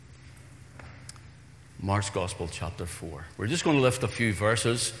Mark's Gospel, chapter 4. We're just going to lift a few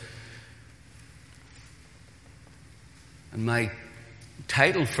verses. And my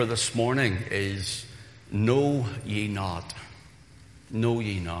title for this morning is Know Ye Not. Know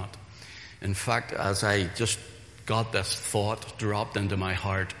ye not. In fact, as I just got this thought dropped into my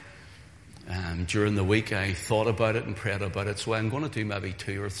heart during the week, I thought about it and prayed about it. So I'm going to do maybe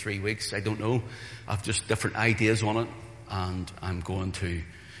 2 or 3 weeks. I don't know. I've just different ideas on it, and I'm going to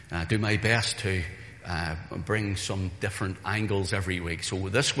do my best to bring some different angles every week. So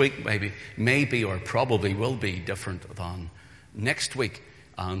this week maybe or probably will be different than next week,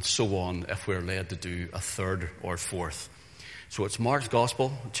 and so on if we're led to do a third or fourth. So it's Mark's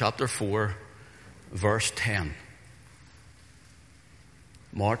Gospel, chapter 4, verse 10.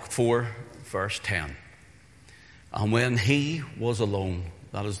 Mark 4, verse 10. And when he was alone,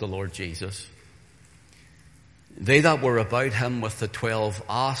 that is the Lord Jesus, they that were about him with the 12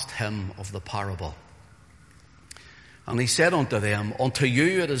 asked him of the parable. And he said unto them, Unto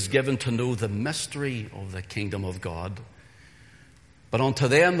you it is given to know the mystery of the kingdom of God. But unto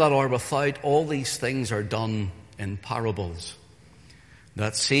them that are without, all these things are done in parables,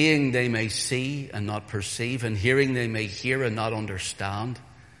 that seeing they may see and not perceive, and hearing they may hear and not understand,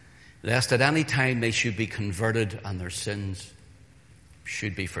 lest at any time they should be converted and their sins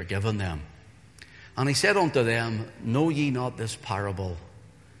should be forgiven them. And he said unto them, Know ye not this parable?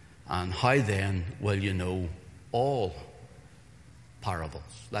 And how then will you know all parables?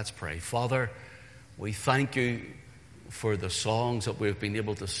 Let's pray. Father, we thank you for the songs that we've been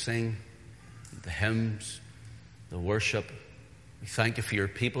able to sing, the hymns, the worship. We thank you for your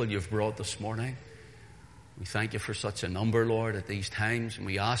people you've brought this morning. We thank you for such a number, Lord, at these times, and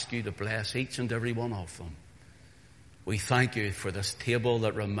we ask you to bless each and every one of them. We thank you for this table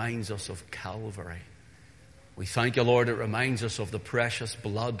that reminds us of Calvary. We thank you, Lord, it reminds us of the precious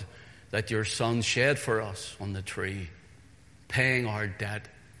blood that your Son shed for us on the tree, paying our debt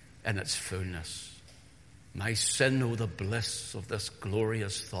in its fullness. My sin, oh, the bliss of this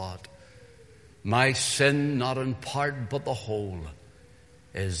glorious thought. My sin, not in part but the whole,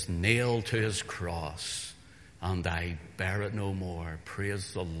 is nailed to his cross, and I bear it no more.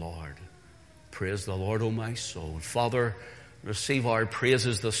 Praise the Lord. Praise the Lord, O my soul. Father, receive our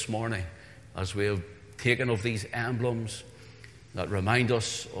praises this morning as we have taken of these emblems that remind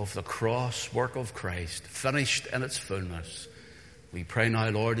us of the cross work of Christ, finished in its fullness. We pray now,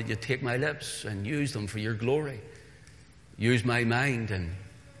 Lord, that you take my lips and use them for your glory. Use my mind and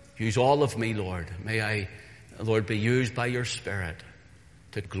use all of me, Lord. May I, Lord, be used by your Spirit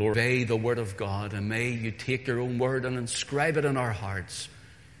to glorify the Word of God, and may you take your own word and inscribe it in our hearts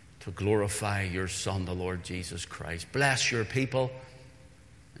to glorify your Son, the Lord Jesus Christ. Bless your people,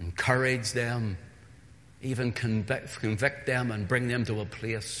 encourage them, even convict them and bring them to a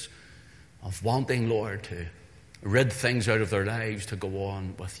place of wanting, Lord, to rid things out of their lives to go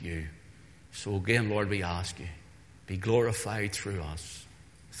on with you. So again, Lord, we ask you, be glorified through us,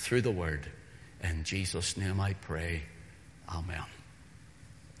 through the Word. In Jesus' name I pray. Amen.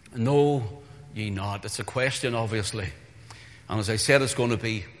 Know ye not. It's a question, obviously. And as I said, it's going to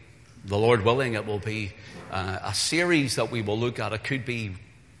be, the Lord willing, it will be a series that we will look at. It could be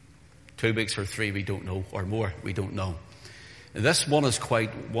 2 weeks or 3, we don't know, or more, we don't know. This one is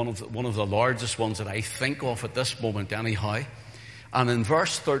quite one of the largest ones that I think of at this moment anyhow. And in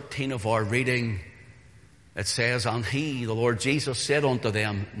verse 13 of our reading, it says, And he, the Lord Jesus, said unto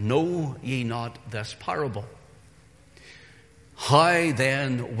them, Know ye not this parable? How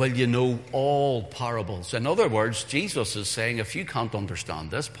then will you know all parables? In other words, Jesus is saying, if you can't understand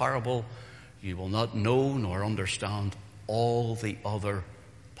this parable, you will not know nor understand all the other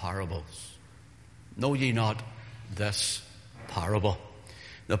parables. Know ye not this parable?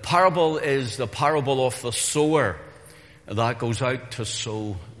 The parable is the parable of the sower that goes out to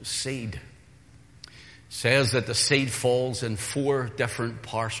sow seed. It says that the seed falls in 4 different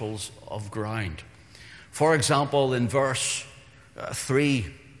parcels of ground. For example, in verse 3,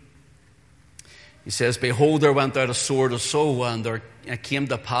 he says, Behold, there went out a sower to sow, and there came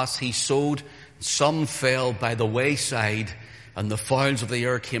to pass he sowed. Some fell by the wayside, and the fowls of the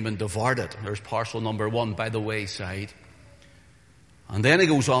air came and devoured it. There's parcel number 1, by the wayside. And then he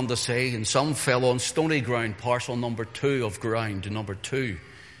goes on to say, And some fell on stony ground, parcel number 2 of ground, number 2,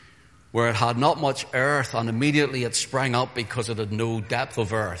 where it had not much earth, and immediately it sprang up because it had no depth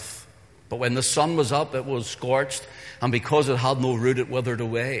of earth. But when the sun was up, it was scorched, and because it had no root, it withered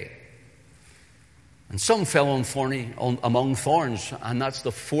away. And some fell among thorns, and that's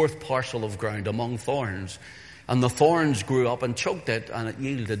the 4th parcel of ground, among thorns. And the thorns grew up and choked it, and it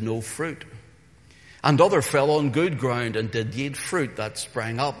yielded no fruit. And other fell on good ground, and did yield fruit that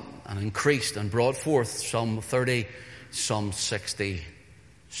sprang up, and increased and brought forth some 30, some 60,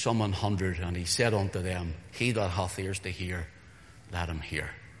 some 100. And he said unto them, he that hath ears to hear, let him hear.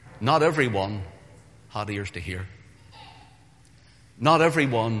 Not everyone had ears to hear. Not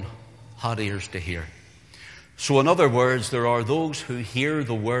everyone had ears to hear. So in other words, there are those who hear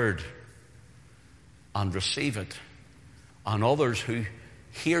the word and receive it, and others who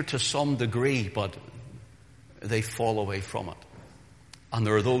hear to some degree, but they fall away from it. And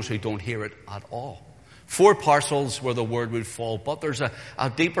there are those who don't hear it at all. 4 parcels where the word would fall, but there's a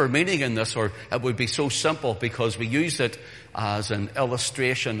deeper meaning in this, or it would be so simple because we use it as an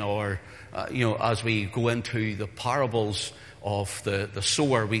illustration, or as we go into the parables of the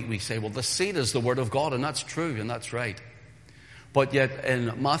sower, we say, well, the seed is the word of God, and that's true, and that's right. But yet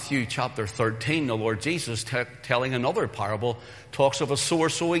in Matthew chapter 13, the Lord Jesus, telling another parable, talks of a sower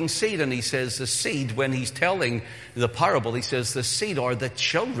sowing seed. And he says the seed, when he's telling the parable, he says the seed are the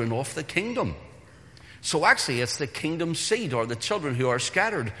children of the kingdom. So actually it's the kingdom seed, or the children who are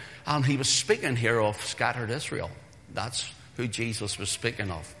scattered. And he was speaking here of scattered Israel. That's who Jesus was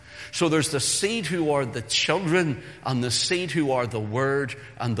speaking of. So there's the seed who are the children, and the seed who are the word,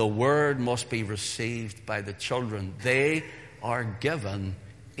 and the word must be received by the children. They are given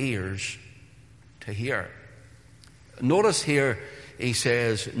ears to hear. Notice here, he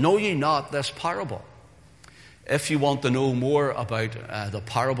says, know ye not this parable? If you want to know more about the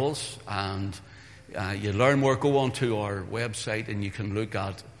parables, and you learn more, go on to our website and you can look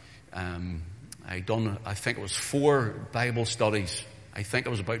at, I think it was 4 Bible studies. I think it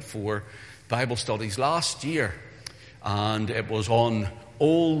was about 4 Bible studies last year. And it was on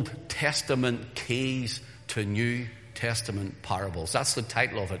Old Testament keys to New Testament parables. That's the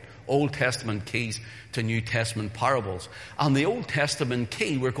title of it. Old Testament keys to New Testament parables. And the Old Testament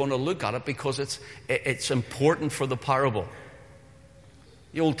key, we're going to look at it because it's important for the parable.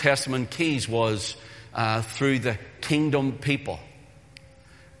 The Old Testament keys was through the kingdom people.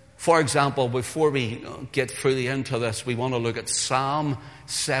 For example, before we get fully into this, we want to look at Psalm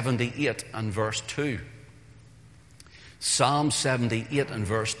 78 and verse 2. Psalm 78 and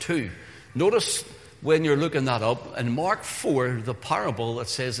verse 2. Notice when you're looking that up, in Mark 4, the parable, it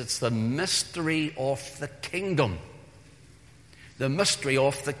says it's the mystery of the kingdom. The mystery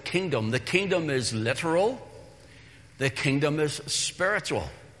of the kingdom. The kingdom is literal. The kingdom is spiritual.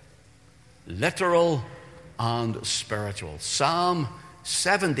 Literal and spiritual. Psalm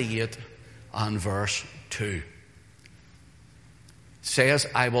 78 and verse 2 says,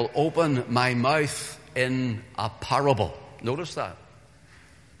 I will open my mouth in a parable. Notice that.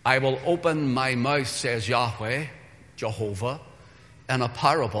 I will open my mouth, says Yahweh, Jehovah, in a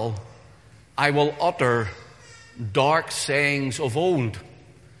parable. I will utter dark sayings of old.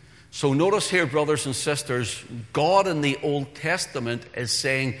 So notice here, brothers and sisters, God in the Old Testament is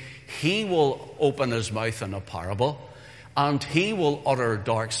saying he will open his mouth in a parable, and he will utter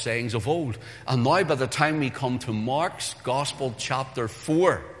dark sayings of old. And now by the time we come to Mark's Gospel chapter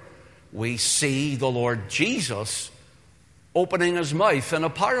 4, we see the Lord Jesus opening his mouth in a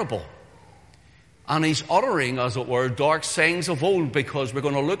parable. And he's uttering, as it were, dark sayings of old, because we're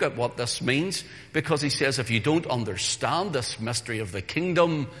going to look at what this means. Because he says, if you don't understand this mystery of the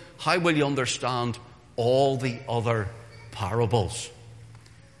kingdom, how will you understand all the other parables?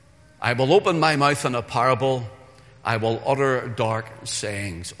 I will open my mouth in a parable. I will utter dark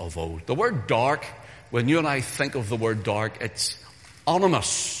sayings of old. The word dark, when you and I think of the word dark, it's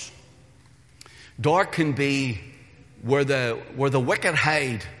ominous. Dark can be where the wicked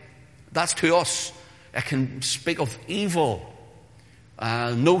hide. That's to us. It can speak of evil,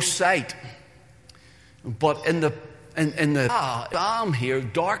 no sight. But in the Psalm here,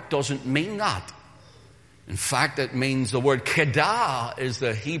 dark doesn't mean that. In fact, it means the word kedah is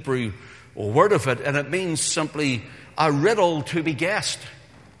the Hebrew word of it, and it means simply a riddle to be guessed.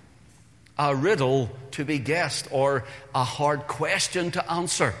 A riddle to be guessed, or a hard question to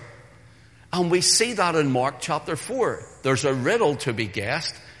answer. And we see that in Mark chapter 4. There's a riddle to be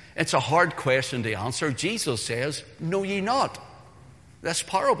guessed. It's a hard question to answer. Jesus says, know ye not this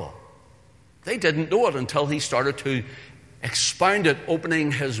parable? They didn't know it until he started to expound it,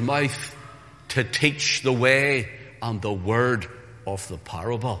 opening his mouth to teach the way and the word of the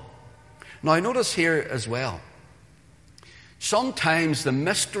parable. Now notice here as well, sometimes the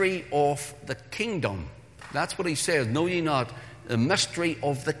mystery of the kingdom, that's what he says, know ye not the mystery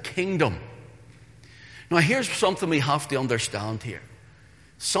of the kingdom. Now here's something we have to understand here.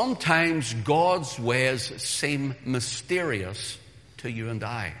 Sometimes God's ways seem mysterious to you and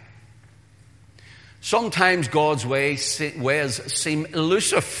I. Sometimes God's ways seem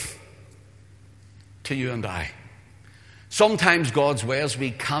elusive to you and I. Sometimes God's ways, we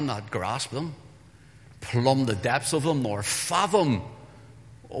cannot grasp them, plumb the depths of them, nor fathom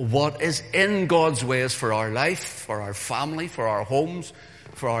what is in God's ways for our life, for our family, for our homes,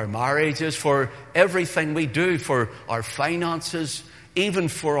 for our marriages, for everything we do, for our finances, even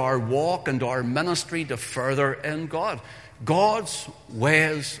for our walk and our ministry to further in God. God's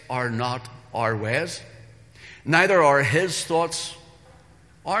ways are not our ways. Neither are His thoughts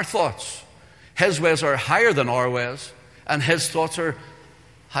our thoughts. His ways are higher than our ways, and His thoughts are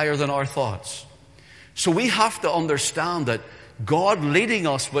higher than our thoughts. So we have to understand that God leading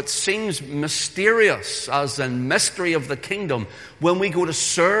us what seems mysterious, as in mystery of the kingdom, when we go to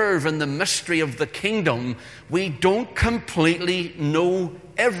serve in the mystery of the kingdom, we don't completely know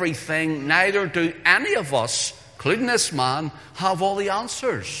everything. Neither do any of us, including this man, have all the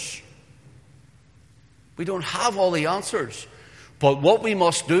answers. We don't have all the answers. But what we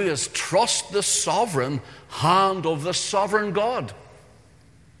must do is trust the sovereign hand of the sovereign God.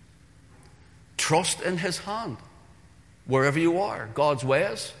 Trust in His hand. Wherever you are, God's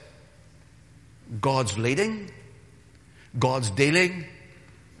ways, God's leading, God's dealing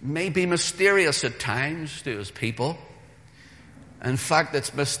may be mysterious at times to His people. In fact,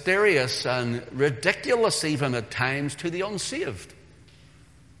 it's mysterious and ridiculous even at times to the unsaved.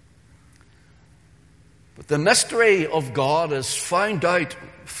 But the mystery of God is found out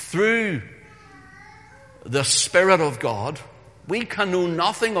through the Spirit of God. We can know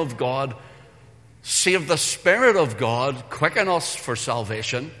nothing of God save the Spirit of God quicken us for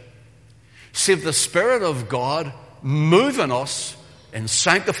salvation, save the Spirit of God move in us in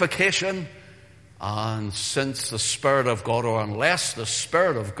sanctification, and since the Spirit of God, or unless the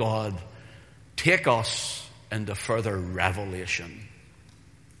Spirit of God, take us into further revelation.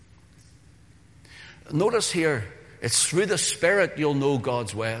 Notice here, it's through the Spirit you'll know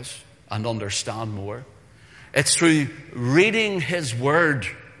God's ways and understand more. It's through reading His Word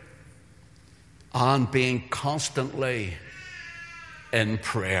and being constantly in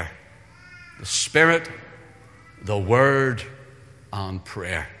prayer. The Spirit, the Word, and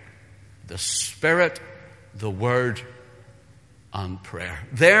prayer. The Spirit, the Word, and prayer.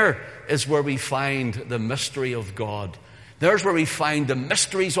 There is where we find the mystery of God. There's where we find the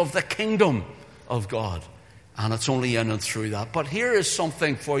mysteries of the kingdom of God. And it's only in and through that. But here is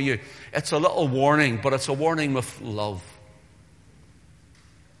something for you. It's a little warning, but it's a warning with love.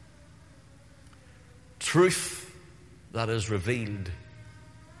 Truth that is revealed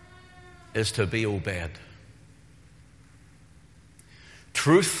is to be obeyed.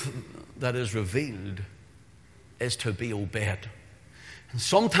 Truth that is revealed is to be obeyed. And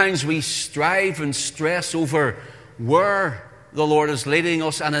sometimes we strive and stress over where the Lord is leading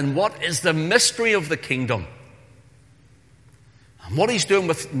us and in what is the mystery of the kingdom. And what He's doing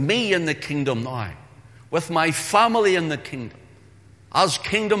with me in the kingdom now, with my family in the kingdom, as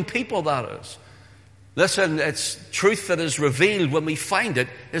kingdom people, that is. Listen, it's truth that is revealed when we find it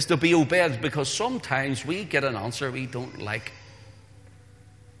is to be obeyed, because sometimes we get an answer we don't like.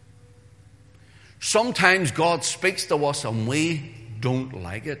 Sometimes God speaks to us and we don't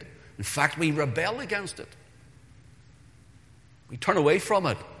like it. In fact, we rebel against it. We turn away from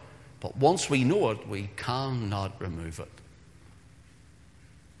it. But once we know it, we cannot remove it.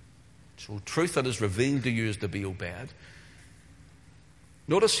 So truth that is revealed to you is to be obeyed.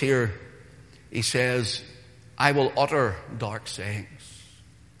 Notice here, He says, I will utter dark sayings.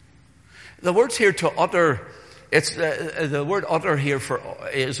 The words here to utter, it's the word utter here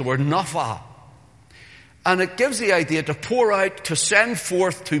is the word napha. And it gives the idea to pour out, to send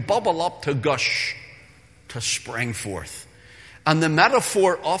forth, to bubble up, to gush, to spring forth. And the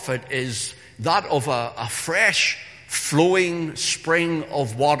metaphor of it is that of a fresh, flowing spring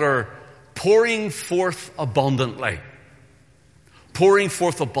of water pouring forth abundantly. Pouring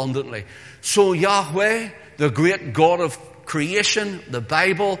forth abundantly. So Yahweh, the great God of creation, the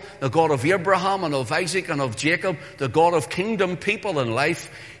Bible, the God of Abraham and of Isaac and of Jacob, the God of kingdom, people and life,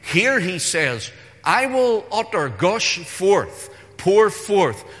 here He says, I will utter, gush forth, pour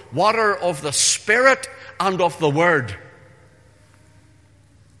forth, water of the Spirit and of the Word.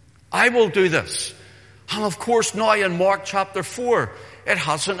 I will do this. And of course now in Mark chapter 4, it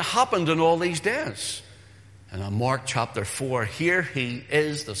hasn't happened in all these days. And in Mark chapter 4, here He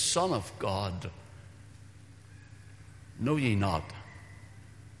is, the Son of God. Know ye not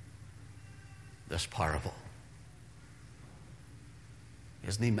this parable?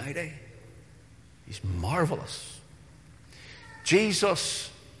 Isn't He mighty? He's marvelous.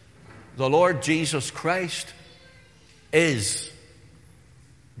 Jesus, the Lord Jesus Christ, is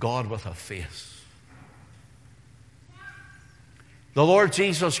God with a face. The Lord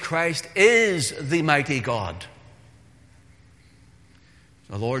Jesus Christ is the mighty God.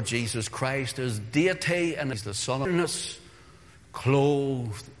 The Lord Jesus Christ is deity, and He's the Son of God,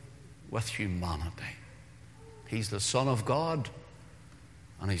 clothed with humanity. He's the Son of God,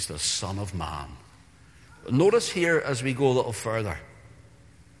 and He's the Son of Man. Notice here as we go a little further,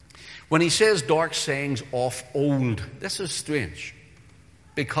 when He says dark sayings of old, this is strange,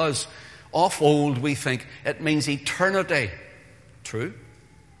 because of old we think it means eternity. True,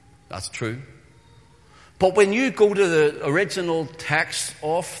 that's true. But when you go to the original text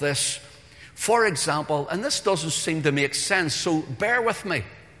of this, for example, and this doesn't seem to make sense, so bear with me,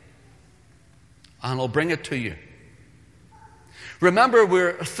 and I'll bring it to you. Remember,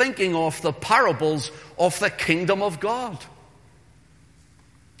 we're thinking of the parables of the kingdom of God.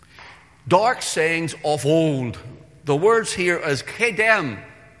 Dark sayings of old. The words here is kedem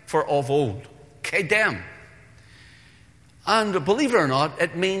for of old. Kedem. And believe it or not,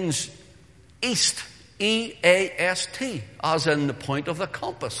 it means east. E-A-S-T, as in the point of the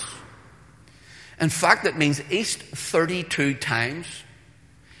compass. In fact, it means east 32 times.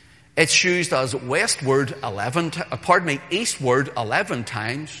 It's used as eastward 11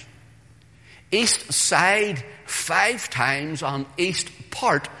 times. East side 5 times, and east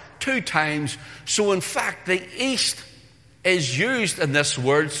part 2 times. So in fact, the east is used in this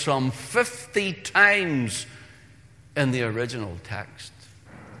word some 50 times in the original text.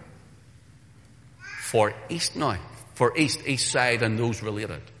 For east now. For east side, and those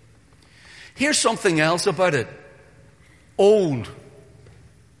related. Here's something else about it. Old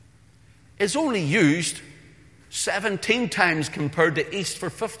is only used 17 times compared to east for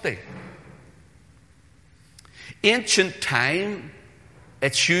 50. Ancient time,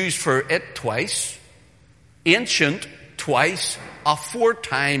 it's used for it twice. Ancient twice, a 4th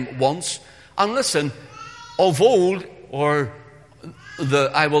time once. And listen, of old, or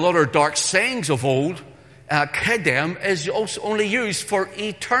I will utter dark sayings of old, kedem is also only used for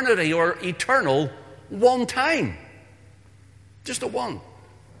eternity or eternal 1 time. Just a 1.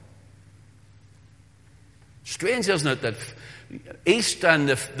 Strange, isn't it, that east and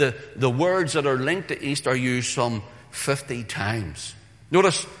the words that are linked to east are used some 50 times.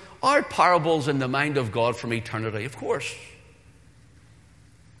 Notice, are parables in the mind of God from eternity? Of course.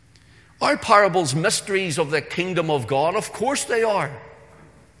 Are parables mysteries of the kingdom of God? Of course they are.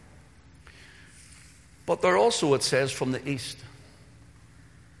 But they're also, it says, from the east.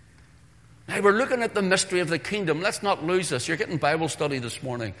 Now, we're looking at the mystery of the kingdom. Let's not lose this. You're getting Bible study this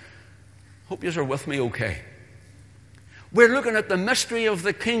morning. Hope you are with me okay. We're looking at the mystery of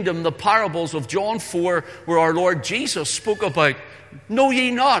the kingdom, the parables of John 4, where our Lord Jesus spoke about, know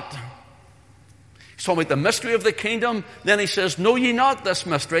ye not. He's talking about the mystery of the kingdom. Then he says, know ye not this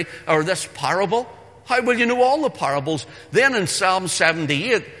mystery, or this parable? How will you know all the parables? Then in Psalm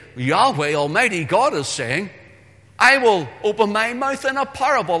 78, Yahweh, Almighty God, is saying, I will open my mouth in a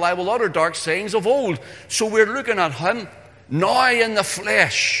parable. I will utter dark sayings of old. So we're looking at Him now in the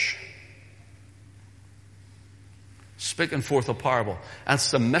flesh, speaking forth a parable. And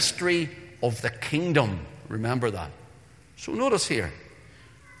it's the mystery of the kingdom. Remember that. So notice here,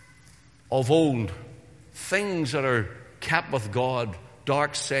 of old, things that are kept with God,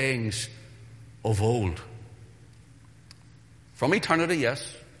 dark sayings of old. From eternity,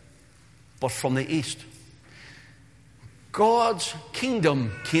 yes, but from the east. God's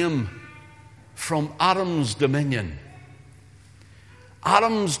kingdom came from Adam's dominion.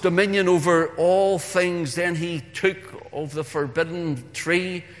 Adam's dominion over all things. Then he took of the forbidden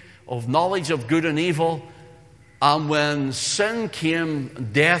tree of knowledge of good and evil. And when sin came,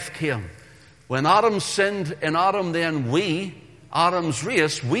 death came. When Adam sinned in Adam, then we, Adam's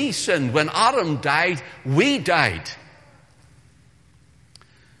race, we sinned. When Adam died, we died.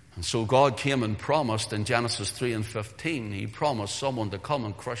 And so God came and promised in Genesis 3 and 15, He promised someone to come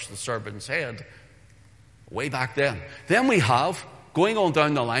and crush the serpent's head way back then. Then we have, going on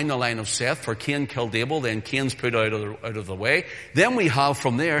down the line of Seth, for Cain killed Abel, then Cain's put out of the way. Then we have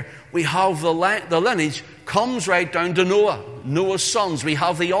from there, we have the lineage comes right down to Noah, Noah's sons. We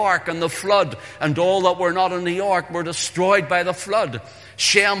have the ark and the flood, and all that were not in the ark were destroyed by the flood.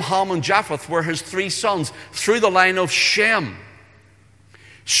 Shem, Ham, and Japheth were his 3 sons through the line of Shem.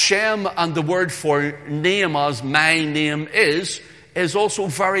 Shem, and the word for name, as my name is also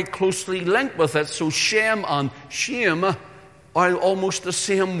very closely linked with it. So Shem and Shem are almost the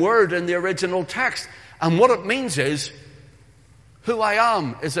same word in the original text. And what it means is, who I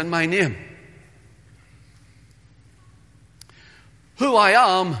am is in my name. Who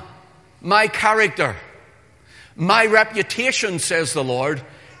I am, my character, my reputation, says the Lord,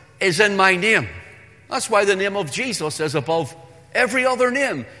 is in my name. That's why the name of Jesus is above every other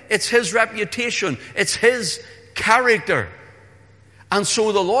name. It's His reputation. It's His character. And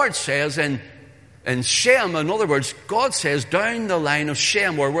so the Lord says in Shem, in other words, God says down the line of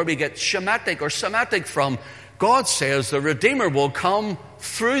Shem, where we get Shemitic or Semitic from, God says the Redeemer will come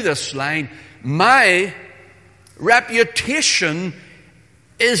through this line. My reputation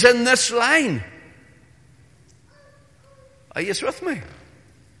is in this line. Are you with me?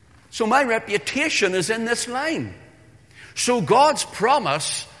 So my reputation is in this line. So God's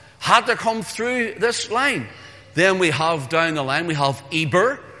promise had to come through this line. Then we have down the line, we have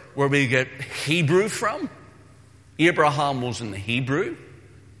Eber, where we get Hebrew from. Abraham was in the Hebrew.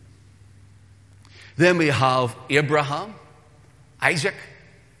 Then we have Abraham, Isaac,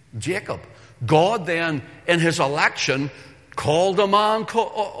 Jacob. God then, in his election, called a man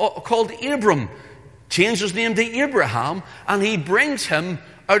called Abram, changed his name to Abraham, and he brings him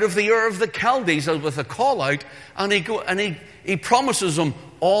out of the Ur of the Chaldees with a call out, and he promises him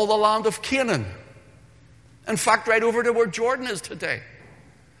all the land of Canaan. In fact, right over to where Jordan is today.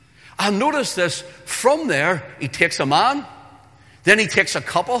 And notice this, from there, he takes a man, then he takes a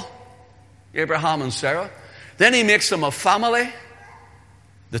couple, Abraham and Sarah, then he makes them a family,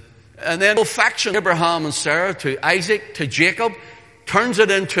 and then a faction, Abraham and Sarah, to Isaac, to Jacob, turns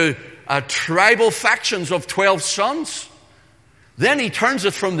it into tribal factions of 12 sons. Then he turns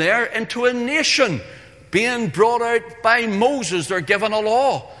it from there into a nation, being brought out by Moses. They're given a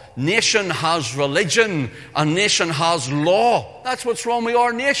law. Nation has religion, a nation has law. That's what's wrong with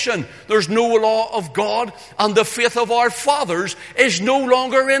our nation. There's no law of God, and the faith of our fathers is no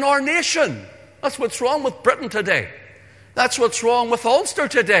longer in our nation. That's what's wrong with Britain today. That's what's wrong with Ulster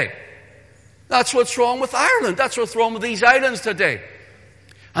today. That's what's wrong with Ireland. That's what's wrong with these islands today.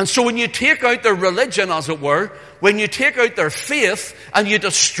 And so when you take out their religion, as it were, when you take out their faith and you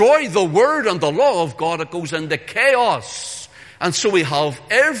destroy the word and the law of God, it goes into chaos. And so we have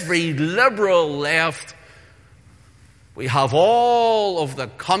every liberal left. We have all of the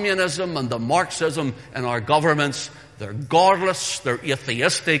communism and the Marxism in our governments. They're godless, they're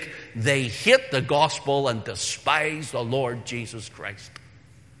atheistic, they hate the gospel and despise the Lord Jesus Christ.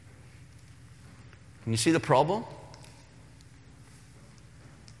 Can you see the problem?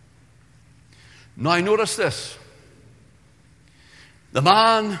 Now notice this. The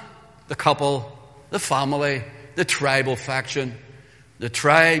man, the couple, the family, the tribal faction, the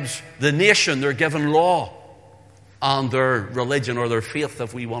tribes, the nation, they're given law and their religion or their faith,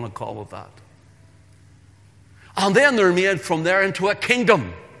 if we want to call it that. And then they're made from there into a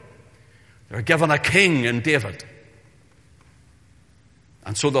kingdom. They're given a king in David.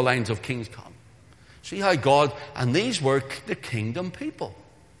 And so the lines of kings come. See how God, and these were the kingdom people.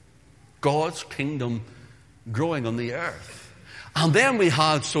 God's kingdom growing on the earth. And then we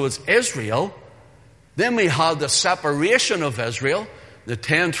had, so it's Israel. Then we had the separation of Israel, the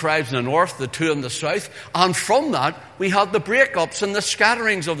 10 tribes in the north, the 2 in the south. And from that, we had the breakups and the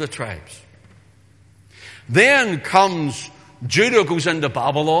scatterings of the tribes. Then comes Judah goes into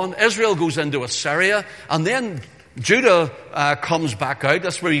Babylon, Israel goes into Assyria, and then Judah comes back out.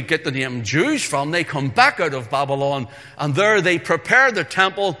 That's where you get the name Jews from. They come back out of Babylon, and there they prepare the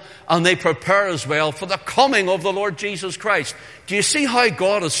temple, and they prepare as well for the coming of the Lord Jesus Christ. Do you see how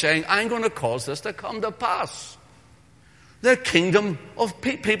God is saying, I'm going to cause this to come to pass? The kingdom of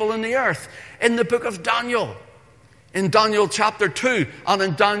people in the earth. In the book of Daniel, in Daniel chapter 2, and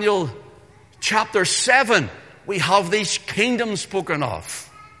in Daniel chapter 7, we have these kingdoms spoken of.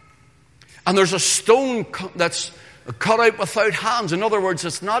 And there's a stone that's cut out without hands. In other words,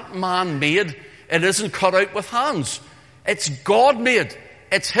 it's not man-made. It isn't cut out with hands. It's God-made.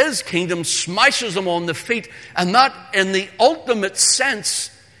 It's His kingdom, smashes them on the feet. And that, in the ultimate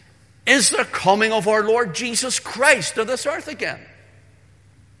sense, is the coming of our Lord Jesus Christ to this earth again.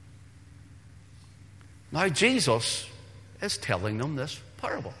 Now, Jesus is telling them this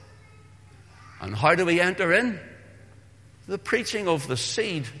parable. And how do we enter in? The preaching of the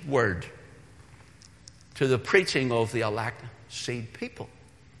seed word to the preaching of the elect seed people.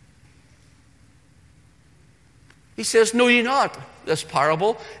 He says, know ye not this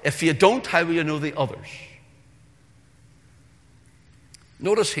parable? If you don't, how will you know the others?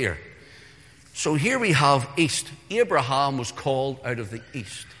 Notice here. So here we have east. Abraham was called out of the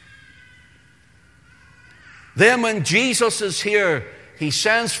east. Then when Jesus is here, He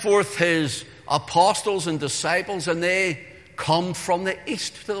sends forth His apostles and disciples, and they come from the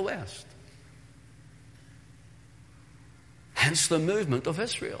east to the west. Hence the movement of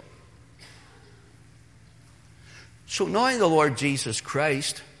Israel. So now the Lord Jesus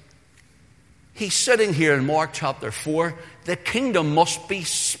Christ, He's sitting here in Mark chapter 4. The kingdom must be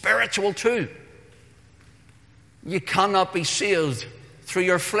spiritual too. You cannot be saved through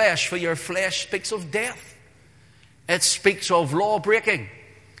your flesh, for your flesh speaks of death. It speaks of law breaking.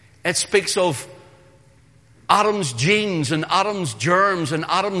 It speaks of Adam's genes and Adam's germs and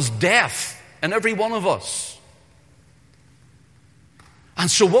Adam's death in every one of us. And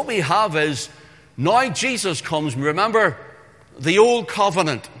so what we have is, now Jesus comes. Remember the old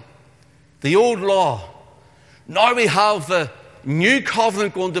covenant, the old law. Now we have the new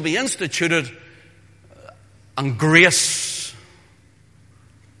covenant going to be instituted, and grace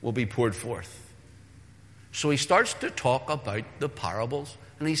will be poured forth. So he starts to talk about the parables,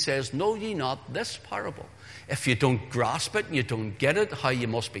 and he says, know ye not this parable? If you don't grasp it and you don't get it, how you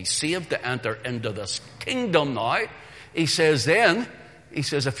must be saved to enter into this kingdom now, he says,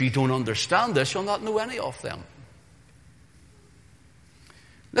 if you don't understand this, you'll not know any of them.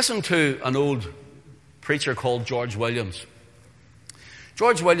 Listen to an old preacher called George Williams.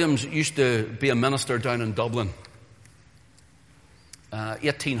 George Williams used to be a minister down in Dublin,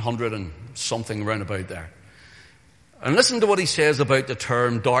 1800 and something round about there. And listen to what he says about the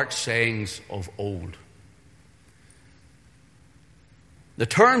term dark sayings of old. The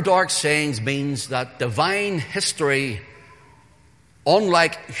term dark sayings means that divine history,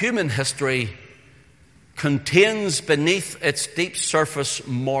 unlike human history, contains beneath its deep surface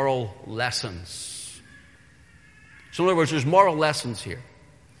moral lessons. So in other words, there's moral lessons here.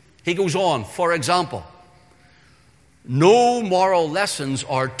 He goes on, for example, no moral lessons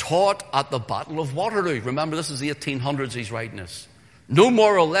are taught at the Battle of Waterloo. Remember, this is the 1800s he's writing this. No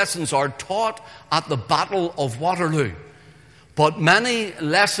moral lessons are taught at the Battle of Waterloo. But many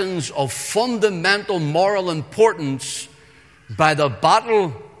lessons of fundamental moral importance by the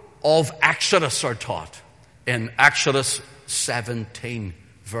Battle of Exodus are taught in Exodus 17,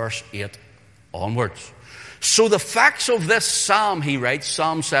 verse 8 onwards. So the facts of this psalm, he writes,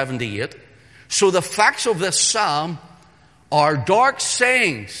 Psalm 78, so the facts of this psalm are dark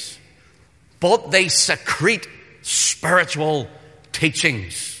sayings, but they secrete spiritual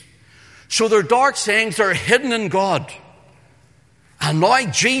teachings. So they're dark sayings, they're hidden in God. And now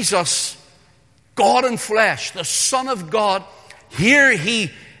Jesus, God in flesh, the Son of God, here he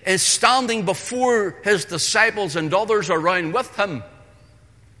is standing before his disciples and others around with him.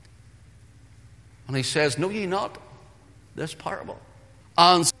 And he says, know ye not this parable?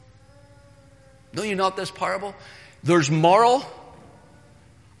 And know ye not this parable? There's moral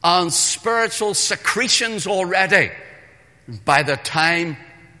and spiritual secretions already by the time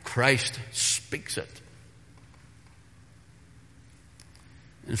Christ speaks it.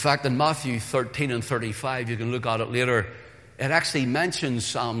 In fact, in Matthew 13 and 35, you can look at it later, it actually mentions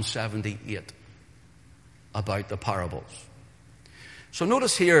Psalm 78 about the parables. So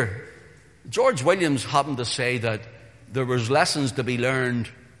notice here, George Williams happened to say that there was lessons to be learned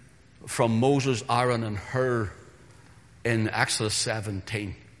from Moses, Aaron, and Hur in Exodus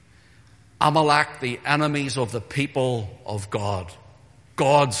 17. Amalek, the enemies of the people of God,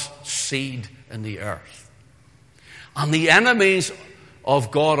 God's seed in the earth. And the enemies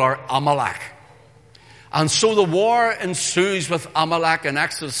of God are Amalek. And so the war ensues with Amalek in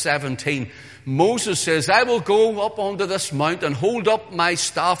Exodus 17. Moses says, I will go up onto this mount and hold up my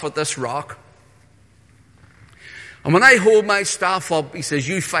staff at this rock. And when I hold my staff up, he says,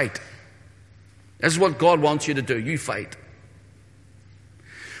 you fight. This is what God wants you to do. You fight.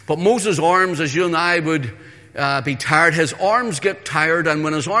 But Moses' arms, as you and I would be tired, his arms get tired. And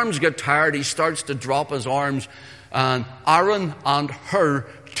when his arms get tired, he starts to drop his arms. And Aaron and Hur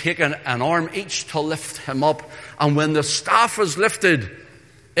take an arm each to lift him up. And when the staff is lifted,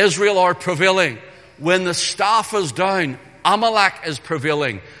 Israel are prevailing. When the staff is down, Amalek is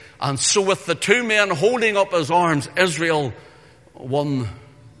prevailing. And so with the two men holding up his arms, Israel won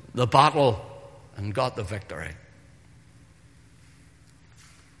the battle and got the victory.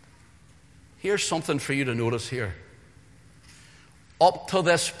 Here's something for you to notice here. Up to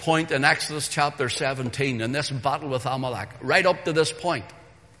this point in Exodus chapter 17, in this battle with Amalek, right up to this point,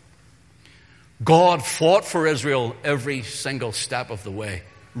 God fought for Israel every single step of the way.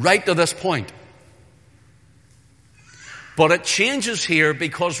 Right to this point. But it changes here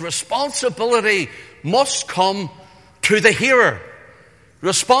because responsibility must come to the hearer.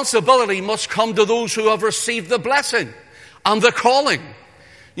 Responsibility must come to those who have received the blessing and the calling.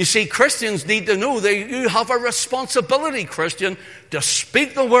 You see, Christians need to know that you have a responsibility, Christian, to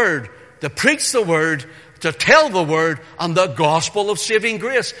speak the word, to preach the word, to tell the word and the gospel of saving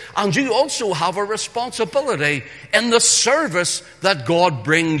grace. And you also have a responsibility in the service that God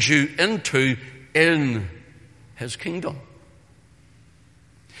brings you into in his kingdom.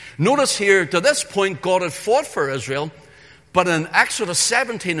 Notice here, to this point, God had fought for Israel, but in Exodus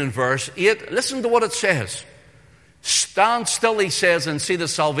 17 and verse 8, listen to what it says. Stand still, he says, and see the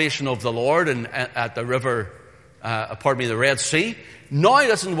salvation of the Lord at the river the Red Sea. Now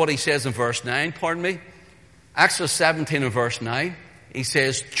listen to what he says in verse 9, Exodus 17 and verse 9. He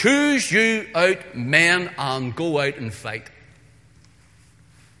says, choose you out men and go out and fight.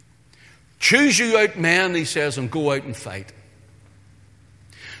 Choose you out men, he says, and go out and fight.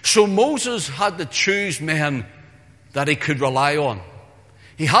 So Moses had to choose men that he could rely on.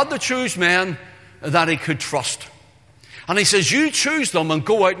 He had to choose men that he could trust. And he says, you choose them and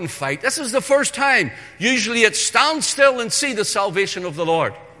go out and fight. This is the first time. Usually it's stand still and see the salvation of the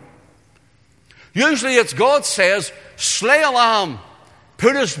Lord. Usually it's God says, slay a lamb,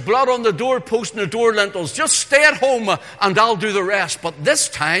 put his blood on the doorpost and the door lintels. Just stay at home and I'll do the rest. But this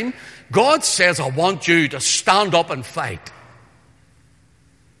time, God says, I want you to stand up and fight.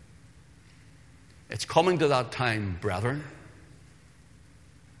 It's coming to that time, brethren.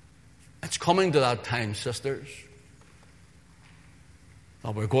 It's coming to that time, sisters,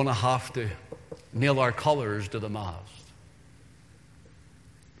 that we're going to have to nail our colours to the mast.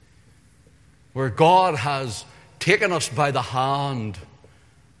 Where God has taken us by the hand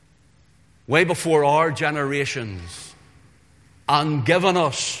way before our generations and given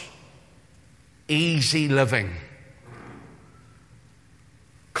us easy living,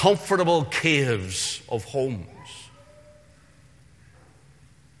 comfortable caves of homes.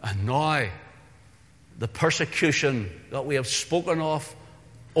 And now the persecution that we have spoken of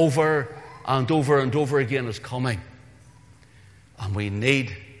over and over and over again is coming. And we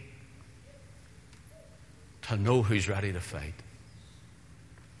need to know who's ready to fight.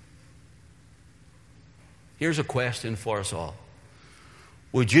 Here's a question for us all.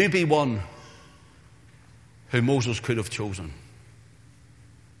 Would you be one who Moses could have chosen?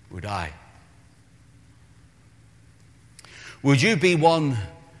 Would I? Would you be one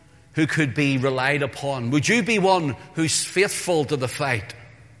who could be relied upon? Would you be one who's faithful to the fight?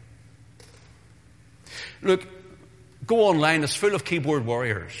 Look, go online, it's full of keyboard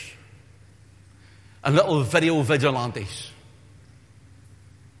warriors and little video vigilantes.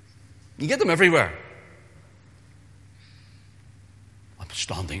 You get them everywhere. I'm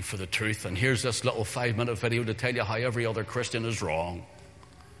standing for the truth, and here's this little 5-minute video to tell you how every other Christian is wrong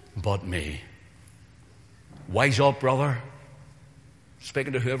but me. Wise up, brother.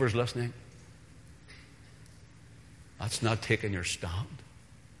 Speaking to whoever's listening. That's not taking your stand.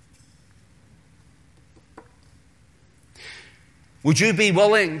 Would you be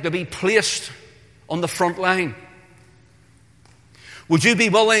willing to be placed on the front line? Would you be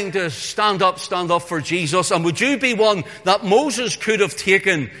willing to stand up for Jesus? And would you be one that Moses could have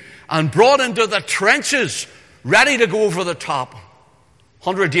taken and brought into the trenches, ready to go over the top?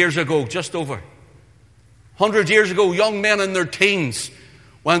 100 years ago, just over. 100 years ago, young men in their teens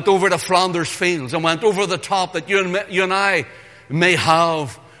went over to Flanders Fields and went over the top that you and I may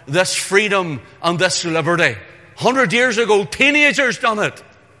have this freedom and this liberty. 100 years ago, teenagers done it.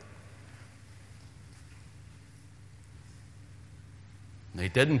 They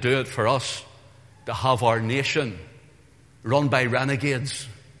didn't do it for us to have our nation run by renegades.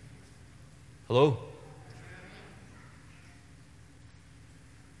 Hello?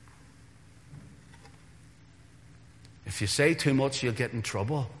 If you say too much, you'll get in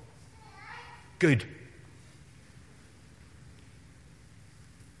trouble. Good.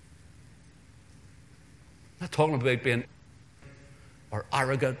 I'm not talking about being or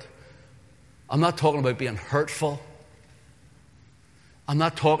arrogant. I'm not talking about being hurtful. I'm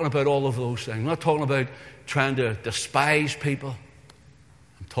not talking about all of those things. I'm not talking about trying to despise people.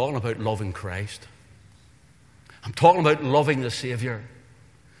 I'm talking about loving Christ. I'm talking about loving the Savior.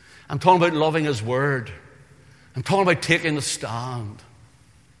 I'm talking about loving His Word. I'm talking about taking the stand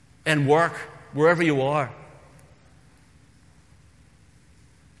in work, wherever you are.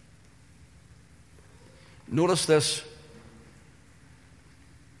 Notice this.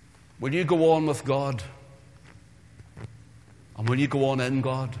 Will you go on with God? And will you go on in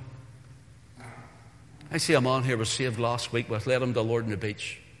God? I see a man here was saved last week. We led him to Lord on the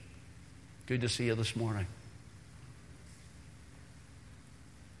beach. Good to see you this morning.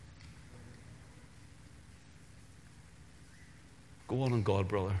 Go on in God,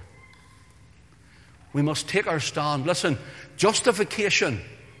 brother. We must take our stand. Listen, justification,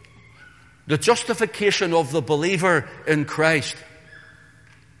 the justification of the believer in Christ.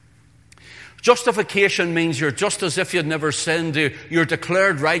 Justification means you're just as if you'd never sinned. You're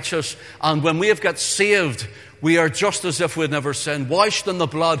declared righteous. And when we have got saved, we are just as if we'd never sinned. Washed in the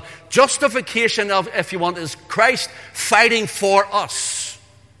blood. Justification, if you want, is Christ fighting for us.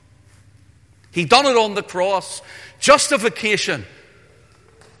 He done it on the cross. Justification,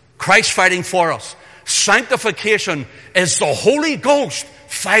 Christ fighting for us. Sanctification is the Holy Ghost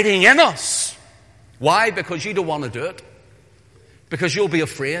fighting in us. Why? Because you don't want to do it. Because you'll be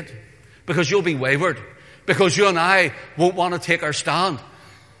afraid. Because you'll be wayward. Because you and I won't want to take our stand.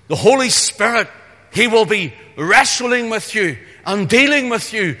 The Holy Spirit, He will be wrestling with you and dealing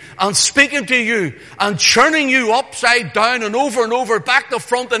with you and speaking to you and churning you upside down and over, back to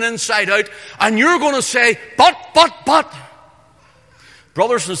front and inside out. And you're going to say, but.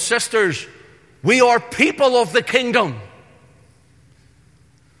 Brothers and sisters, we are people of the kingdom.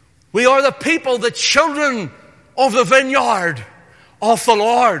 We are the people, the children of the vineyard of the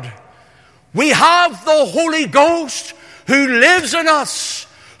Lord. We have the Holy Ghost who lives in us,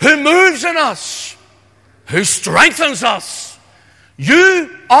 who moves in us, who strengthens us.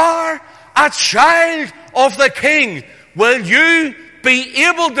 You are a child of the King. Will you be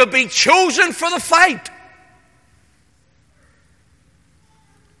able to be chosen for the fight?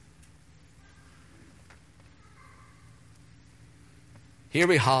 Here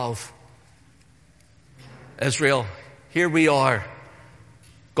we have Israel. Here we are,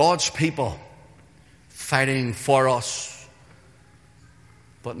 God's people, fighting for us.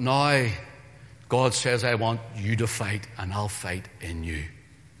 But now, God says, I want you to fight, and I'll fight in you.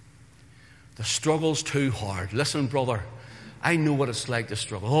 The struggle's too hard. Listen, brother, I know what it's like to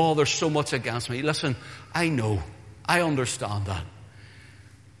struggle. Oh, there's so much against me. Listen, I know. I understand that.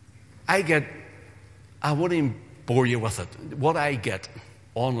 I won't even bore you with it. What I get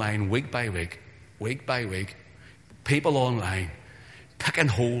online week by week, people online picking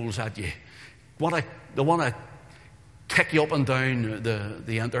holes at you. They want to kick you up and down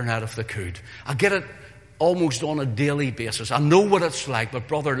the internet if they could. I get it almost on a daily basis. I know what it's like, but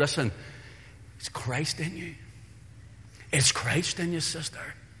brother, listen, it's Christ in you. It's Christ in you, sister.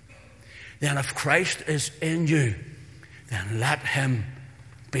 Then if Christ is in you, then let Him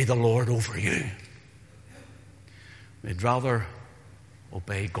be the Lord over you. We'd rather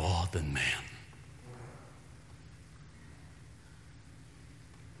obey God than man.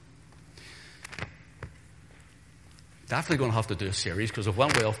 Definitely going to have to do a series because I've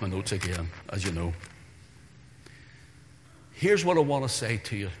went way off my notes again, as you know. Here's what I want to say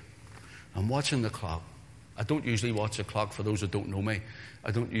to you. I'm watching the clock. I don't usually watch the clock. For those who don't know me, I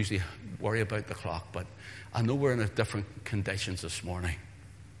don't usually worry about the clock, but I know we're in different conditions this morning.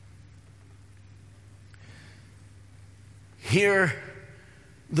 Here,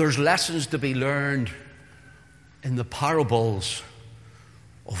 there's lessons to be learned in the parables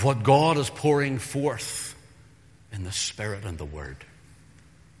of what God is pouring forth in the Spirit and the Word.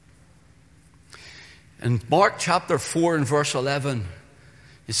 In Mark chapter 4 and verse 11,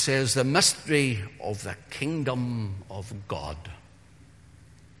 it says, the mystery of the kingdom of God.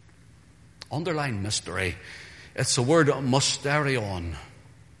 Underline mystery. It's the word mysterion.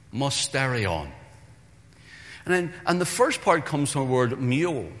 Mysterion. And the first part comes from the word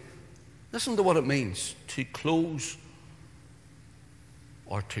mio. Listen to what it means. To close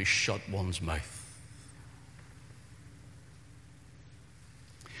or to shut one's mouth.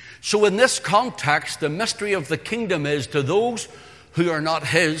 So in this context, the mystery of the kingdom is to those who are not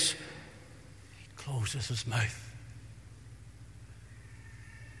His, He closes His mouth.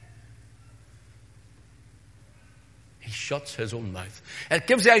 He shuts His own mouth. It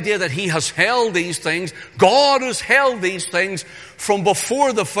gives the idea that He has held these things. God has held these things from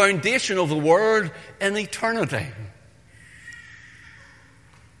before the foundation of the world in eternity.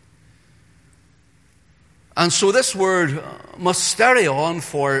 And so this word, mysterion,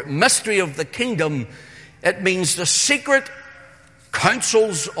 for mystery of the kingdom, it means the secret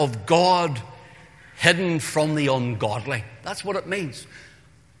counsels of God hidden from the ungodly. That's what it means.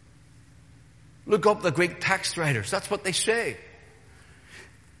 Look up the Greek text writers. That's what they say.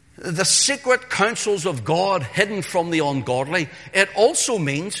 The secret counsels of God hidden from the ungodly. It also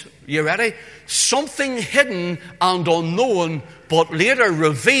means, you ready? Something hidden and unknown, but later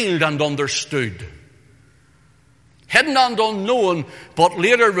revealed and understood. Hidden and unknown, but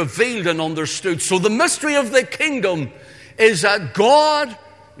later revealed and understood. So the mystery of the kingdom is that God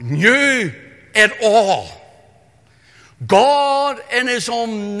knew it all. God, in His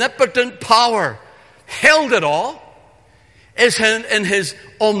omnipotent power, held it all. In His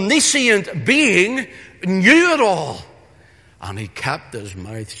omniscient being, knew it all. And He kept His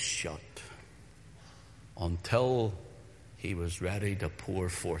mouth shut until He was ready to pour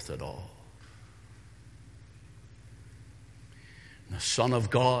forth it all. The Son of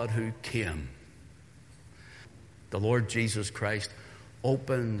God who came, the Lord Jesus Christ,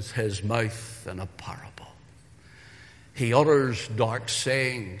 opens His mouth in a parable. He utters dark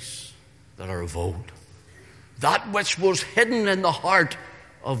sayings that are of old. That which was hidden in the heart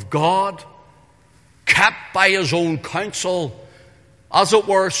of God, kept by His own counsel, as it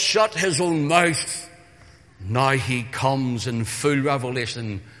were, shut His own mouth, Now he comes in full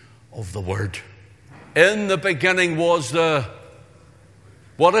revelation of the Word. In the beginning was the,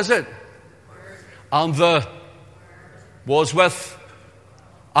 what is it? And the was with,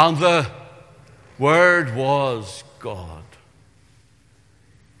 and the Word was God.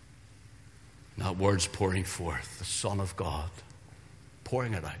 And that Word's pouring forth, the Son of God,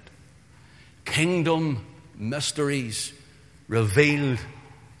 pouring it out. Kingdom mysteries revealed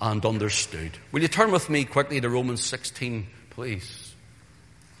and understood. Will you turn with me quickly to Romans 16, please?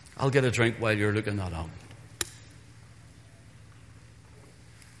 I'll get a drink while you're looking that up.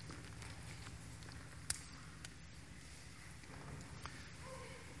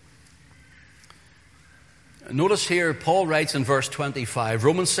 Notice here, Paul writes in verse 25,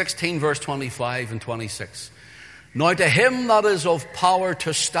 Romans 16, verse 25 and 26. Now to him that is of power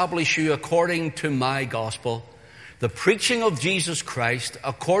to establish you according to my gospel, the preaching of Jesus Christ,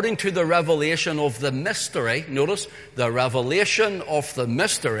 according to the revelation of the mystery, notice, the revelation of the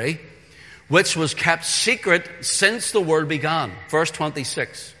mystery, which was kept secret since the world began. Verse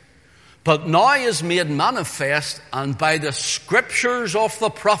 26. But now is made manifest, and by the scriptures of the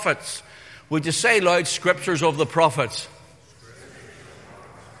prophets. Would you say loud, scriptures of the prophets?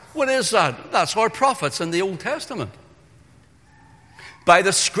 What is that? That's our prophets in the Old Testament. By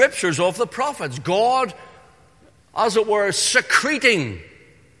the scriptures of the prophets, God, as it were, secreting,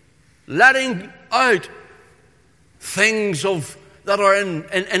 letting out things that are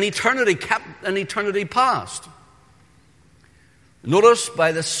in eternity, kept in eternity past. Notice,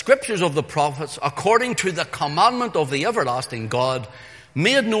 by the scriptures of the prophets, according to the commandment of the everlasting God,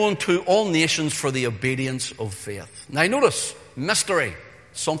 made known to all nations for the obedience of faith. Now notice, mystery,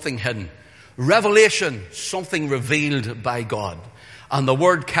 something hidden. Revelation, something revealed by God. And the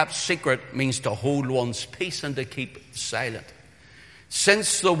word kept secret means to hold one's peace and to keep silent.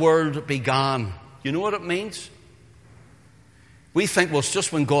 Since the world began, you know what it means? We think, well, it's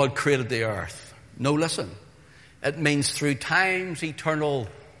just when God created the earth. No, listen. It means through times eternal,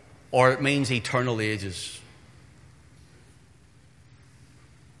 or it means eternal ages.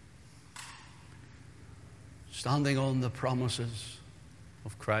 Standing on the promises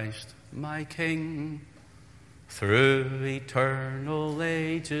of Christ, my King, through eternal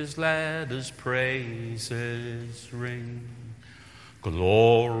ages let his praises ring.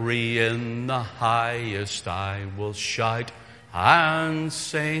 Glory in the highest I will shout and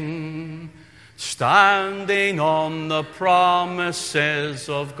sing, standing on the promises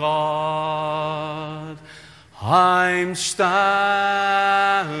of God. I'm standing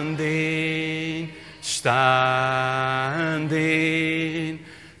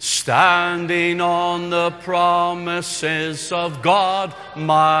on the promises of God,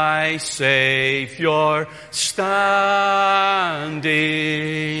 my Savior. Standing.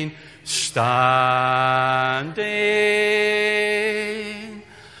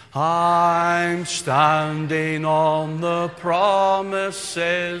 I'm standing on the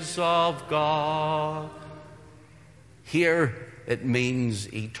promises of God. Here it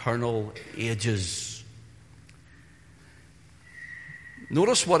means eternal ages.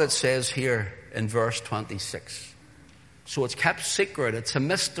 Notice what it says here in verse 26. So it's kept secret. It's a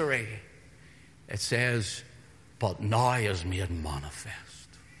mystery. It says, but now is made manifest.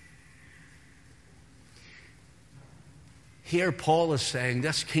 Here Paul is saying,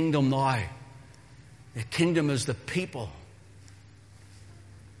 this kingdom now, the kingdom is the people.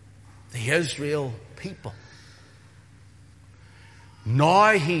 The Israel people.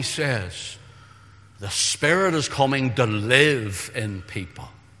 Now, he says, the Spirit is coming to live in people.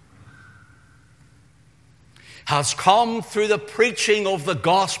 Has come through the preaching of the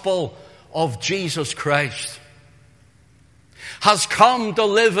gospel of Jesus Christ. Has come to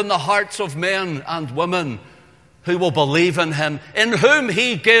live in the hearts of men and women who will believe in him, in whom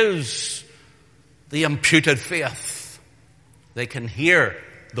he gives the imputed faith. They can hear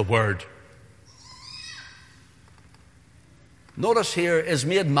the word. Notice here, is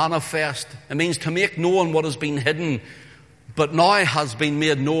made manifest. It means to make known what has been hidden, but now has been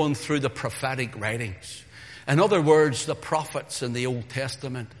made known through the prophetic writings. In other words, the prophets in the Old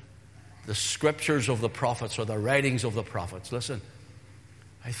Testament, the scriptures of the prophets or the writings of the prophets. Listen,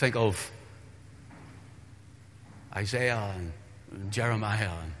 I think of Isaiah and Jeremiah,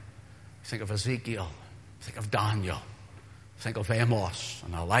 and I think of Ezekiel, I think of Daniel, I think of Amos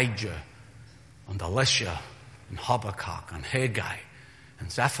and Elijah and Elisha and Habakkuk and Haggai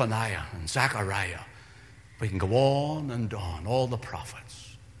and Zephaniah and Zechariah. We can go on and on, all the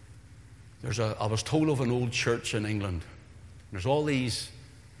prophets. I was told of an old church in England. There's all these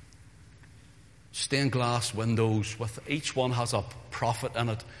stained glass windows with each one has a prophet in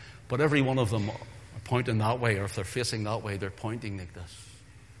it, but every one of them, pointing that way, or if they're facing that way, they're pointing like this.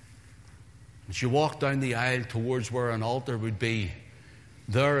 As you walk down the aisle towards where an altar would be,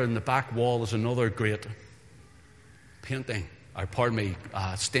 there in the back wall is another great painting,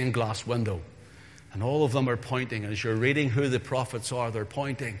 stained glass window. And all of them are pointing. As you're reading who the prophets are, they're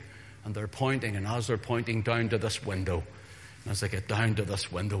pointing, and they're pointing, and as they're pointing down to this window, and as they get down to this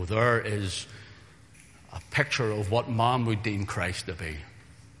window, there is a picture of what man would deem Christ to be.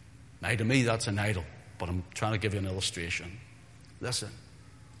 Now, to me, that's an idol, but I'm trying to give you an illustration. Listen.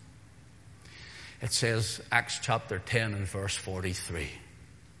 It says, Acts chapter 10 and verse 43,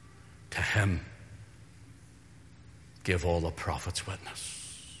 to him give all the prophets witness.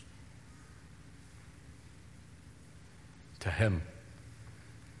 To him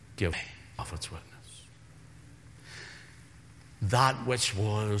give prophets witness. That which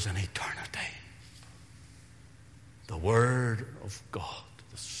was in eternity, the Word of God,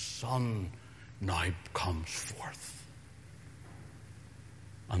 the Son, now comes forth.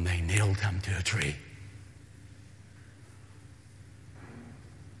 And they nailed him to a tree.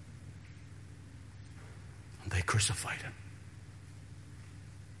 And they crucified him.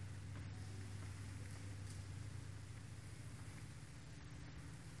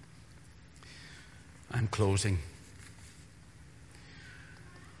 I'm closing.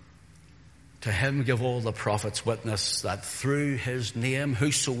 To him give all the prophets witness that through his name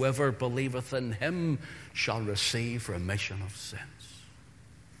whosoever believeth in him shall receive remission of sins.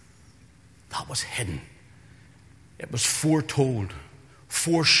 That was hidden. It was foretold.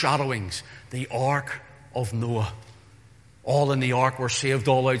 Foreshadowings. The ark of Noah. All in the ark were saved,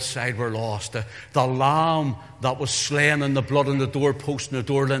 all outside were lost. The lamb that was slain in the blood on the doorpost and the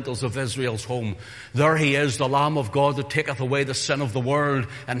door lintels of Israel's home. There he is, the Lamb of God that taketh away the sin of the world,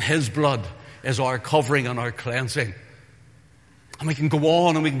 and his blood is our covering and our cleansing. And we can go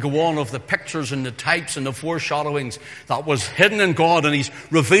on and we can go on of the pictures and the types and the foreshadowings that was hidden in God, and he's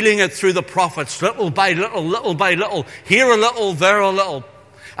revealing it through the prophets, little by little, here a little, there a little.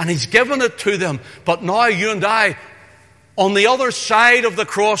 And he's given it to them. But now you and I, on the other side of the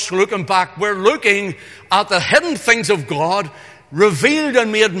cross, looking back, we're looking at the hidden things of God, revealed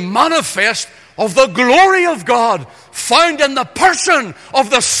and made manifest of the glory of God, found in the person of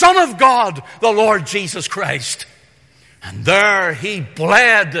the Son of God, the Lord Jesus Christ. And there he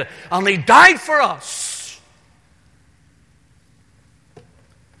bled and he died for us.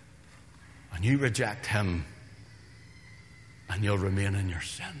 And you reject him and you'll remain in your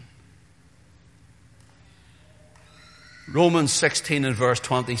sin. Romans 16 and verse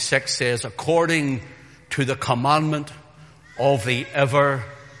 26 says, according to the commandment of the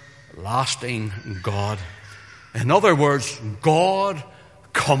everlasting God. In other words, God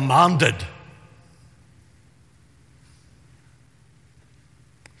commanded.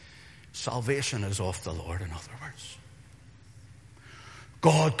 Salvation is of the Lord, in other words.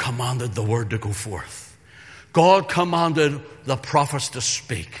 God commanded the word to go forth. God commanded the prophets to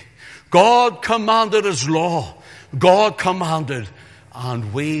speak. God commanded his law. God commanded,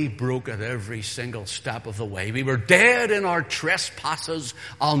 and we broke it every single step of the way. We were dead in our trespasses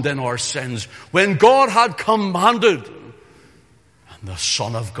and in our sins when God had commanded, and the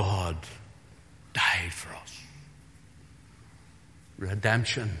Son of God died for us.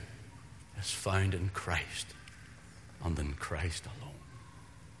 Redemption is found in Christ and in Christ alone.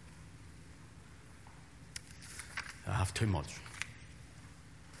 I have too much.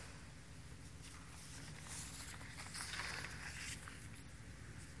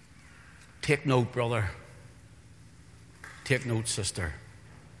 Take note, brother. Take note, sister.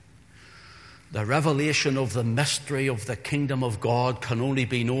 The revelation of the mystery of the kingdom of God can only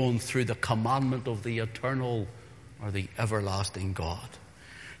be known through the commandment of the eternal or the everlasting God.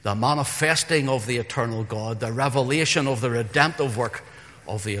 The manifesting of the eternal God, the revelation of the redemptive work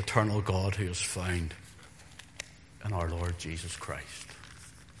of the eternal God who is found in our Lord Jesus Christ.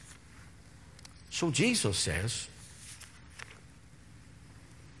 So Jesus says,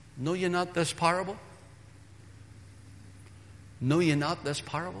 know ye not this parable? Know ye not this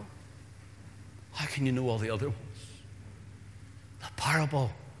parable? How can you know all the other ones? The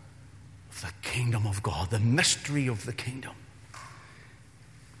parable of the kingdom of God, the mystery of the kingdom.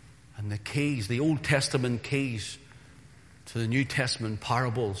 And the keys, the Old Testament keys to the New Testament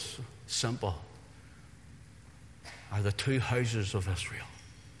parables, simple, are the two houses of Israel.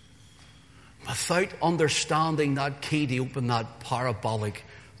 Without understanding that key to open that parabolic,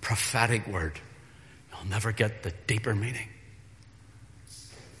 prophetic word, you'll never get the deeper meaning.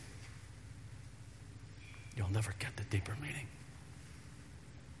 You'll never get the deeper meaning.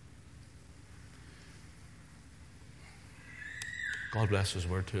 God bless his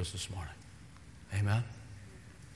word to us this morning. Amen.